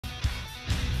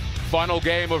final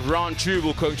game of round 2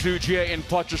 will conclude here in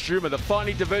Potchefstroom at the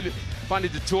Fanie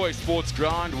Toit Sports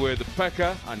Ground, where the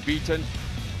Pukke, unbeaten,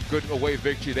 good away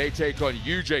victory. They take on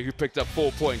UJ, who picked up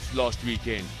 4 points last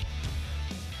weekend.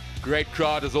 Great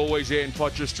crowd as always here in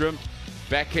Potchefstroom,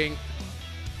 backing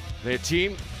their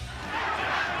team.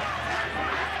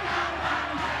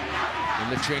 In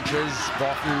the trenches,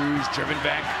 Barthel's driven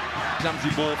back. Clumsy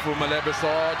ball from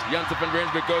Malebasard. Janssen van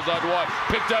Rensburg goes out wide.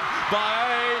 Picked up by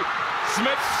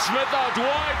Smith. Smith out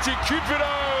wide to Cupido.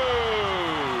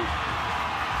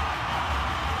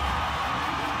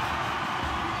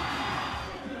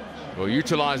 Well,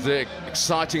 utilised the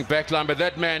exciting backline, but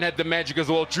that man had the magic as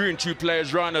well. Drew in 2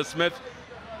 players, Rhino Smith.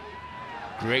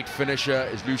 Great finisher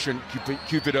is Lucian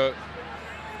Cupido.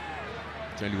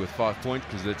 It's only with 5 points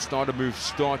because that starter move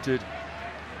started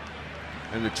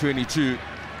in the 22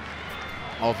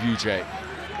 of UJ.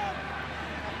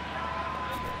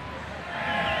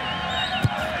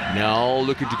 Now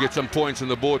looking to get some points on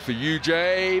the board for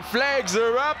UJ. Flags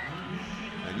are up.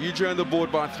 And UJ on the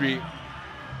board by 3.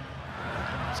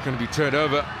 It's going to be turned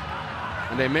over.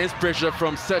 And the immense pressure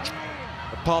from such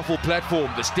a powerful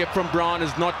platform. The step from Brown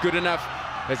is not good enough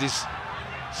as he's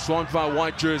swamped by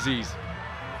white jerseys.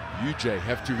 UJ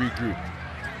have to regroup.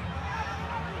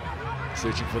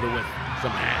 Searching for the win.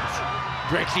 Some hands.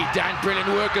 Brexley done, brilliant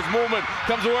work as Moorman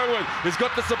comes away with. He's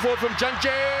got the support from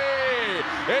Janji.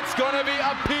 It's gonna be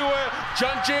Apiwe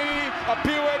Janji.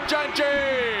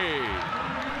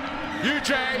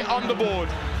 UJ on the board.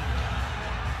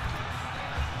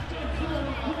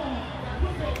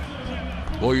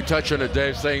 Well, you touch on it,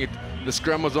 Dave, saying the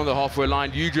scrum was on the halfway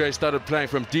line. UJ started playing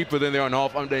from deep within their own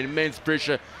half under immense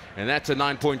pressure, and that's a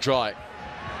 9-point try.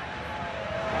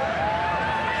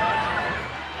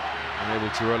 Able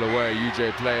to roll away.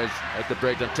 UJ players at the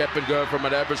break. And tap and go from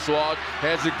an Abersoir.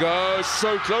 Has it go.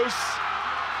 So close.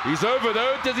 He's over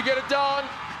though. Does he get it down?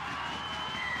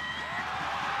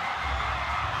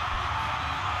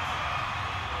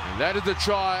 And that is the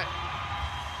try.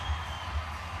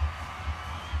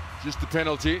 Just the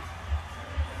penalty.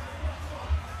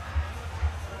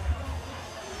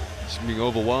 Just being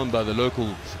overwhelmed by the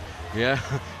locals. Yeah,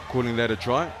 calling that a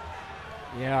try.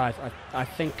 Yeah, I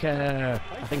think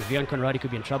Vion Conradi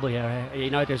could be in trouble here. You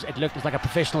know, it looked like a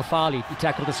professional foul. He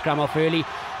tackled the scrum off early. You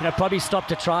know, probably stopped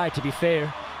to try, to be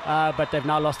fair. But they've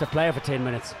now lost a player for 10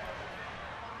 minutes.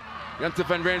 Janssen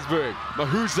van Rensburg.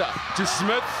 Mahuza to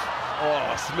Smith.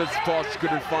 Oh, Smith's pass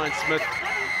couldn't find Smith.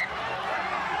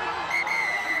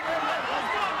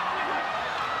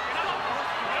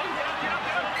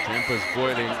 Temper's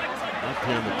boiling up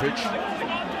here on the pitch.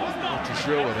 Not too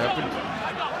sure what happened.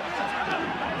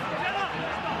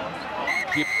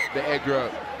 Keep the aggro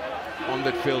on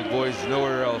that field, boys,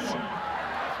 nowhere else.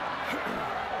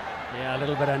 Yeah, a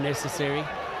little bit unnecessary.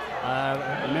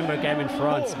 I remember a game in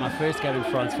France, my first game in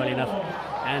France, funny enough,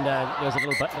 and there was a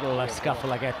little scuffle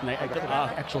like that, and our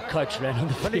actual coach ran on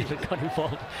the field and got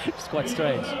involved. It's quite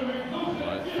strange.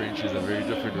 Well, Frenchies are very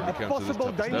different when it comes to this type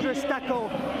of stuff. Dangerous tackle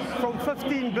from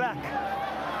 15 black.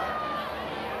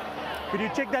 Could you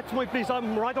check that for me, please?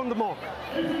 I'm right on the mark.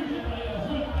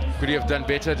 Could he have done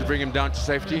better to bring him down to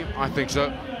safety? I think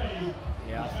so.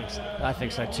 Yeah, I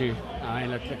think so too. I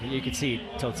mean, look, you could see he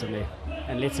tilts him there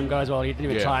and lets him go as well. He didn't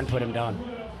even try and put him down.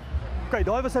 Okay,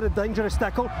 daai was 'n dangerous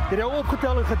tackle. Dit het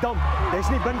opgetel en gedamp. Dis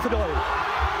nie bin vir daai.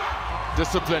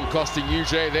 Discipline costing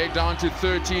UJ. They're down to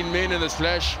 13 men in the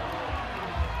slash.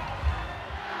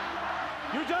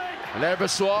 UJ!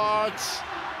 Laberswart,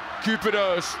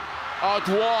 Cupidos out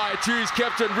wide to his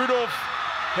captain Rudolph.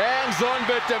 Hangs on,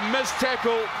 but a missed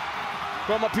tackle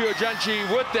from Apio Janji.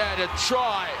 With that, a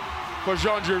try for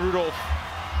Jean-Jacques Rudolph.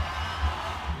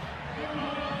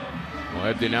 Well,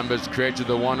 had the numbers created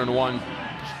the one-on-one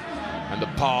and the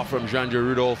power from Jean-Jacques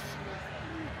Rudolph.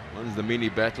 Wins the mini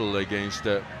battle against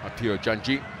Apio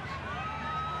Janji.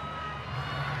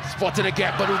 Spotted a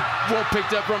gap, but well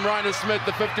picked up from Rhino Smith,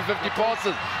 the 50-50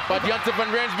 passes. But Janssen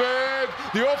van Rensburg,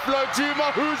 the offload to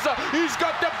Mahuza. He's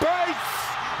got the pace!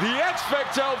 The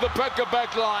X-factor of the Pukke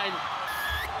backline.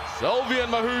 Sylvian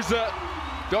Mahuza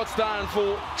dots down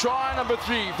for try number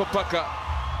 3 for Pukke.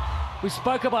 We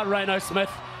spoke about Rhino Smith.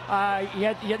 He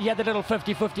had the little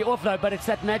 50-50 offload, but it's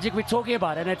that magic we're talking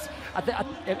about. And it's,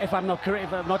 if I'm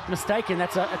not mistaken,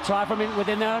 that's a try from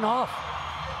within their own half.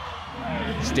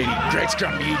 Steady, great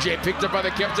scrum. UJ picked up by the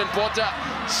captain Porter.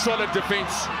 Solid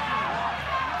defense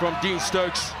from Dean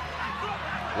Stokes.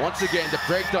 Once again, the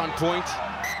breakdown point.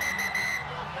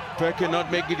 Pukke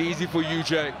not make it easy for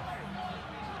UJ.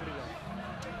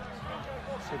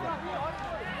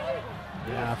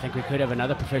 Yeah, I think we could have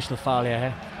another professional foul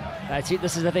here. See,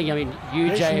 this is the thing. I mean,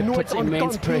 UJ puts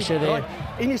immense pressure there.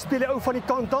 En jy speel die ou van die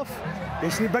kant af.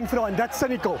 Dis nie bin vir daai en that's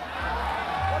cynical.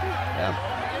 Yeah.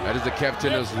 That is the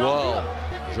captain as well,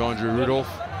 Jean-Drew Rudolph.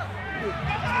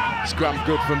 Scrum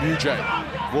good from UJ.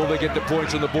 Will they get the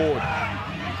points on the board?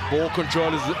 Ball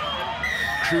control is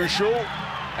crucial,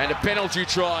 and a penalty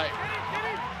try.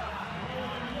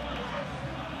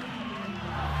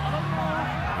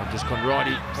 Just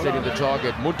Conradi setting the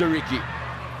target. Mudariki.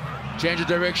 Change of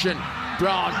direction.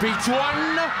 Brown beats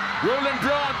one. Roland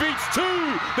Brown beats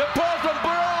two. The pass from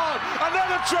Brown.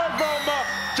 Another try from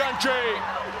Chantry.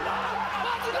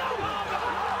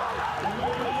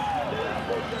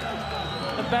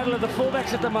 The battle of the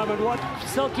fullbacks at the moment. What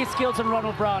Silky Skills and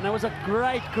Ronald Brown. That was a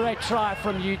great try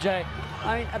from UJ.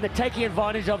 I mean, and they're taking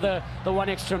advantage of the one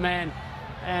extra man,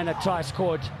 and a try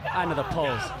scored under the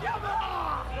poles.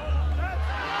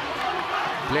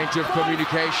 Plenty of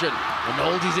communication.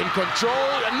 Arnoldi's in control.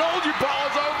 Arnoldi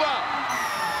powers over.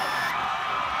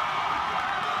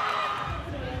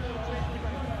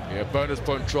 Yeah, bonus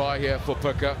point try here for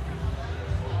Pukke.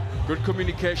 Good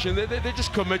communication. They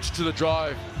just committed to the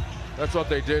drive. That's what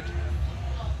they did.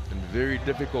 And very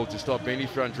difficult to stop any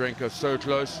front ranker so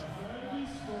close.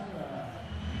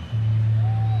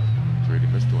 It's really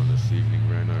missed one this evening,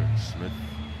 Reno Smith.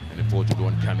 An important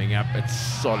one coming up. It's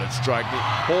solid strike. It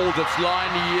holds its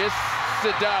line. Yes,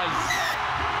 it does.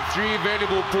 3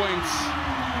 valuable points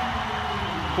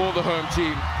for the home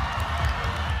team.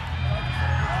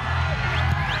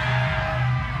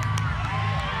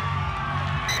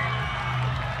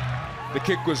 The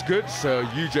kick was good, so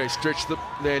UJ stretched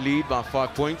their lead by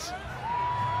 5 points.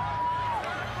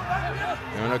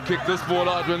 They're going to kick this ball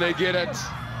out when they get it.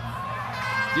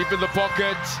 Deep in the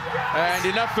pocket, and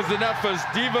enough is enough as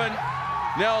Devon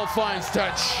Nell finds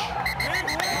touch.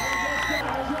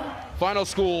 Final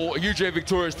score, UJ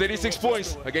victorious, 36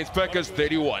 points against Pukke's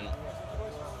 31.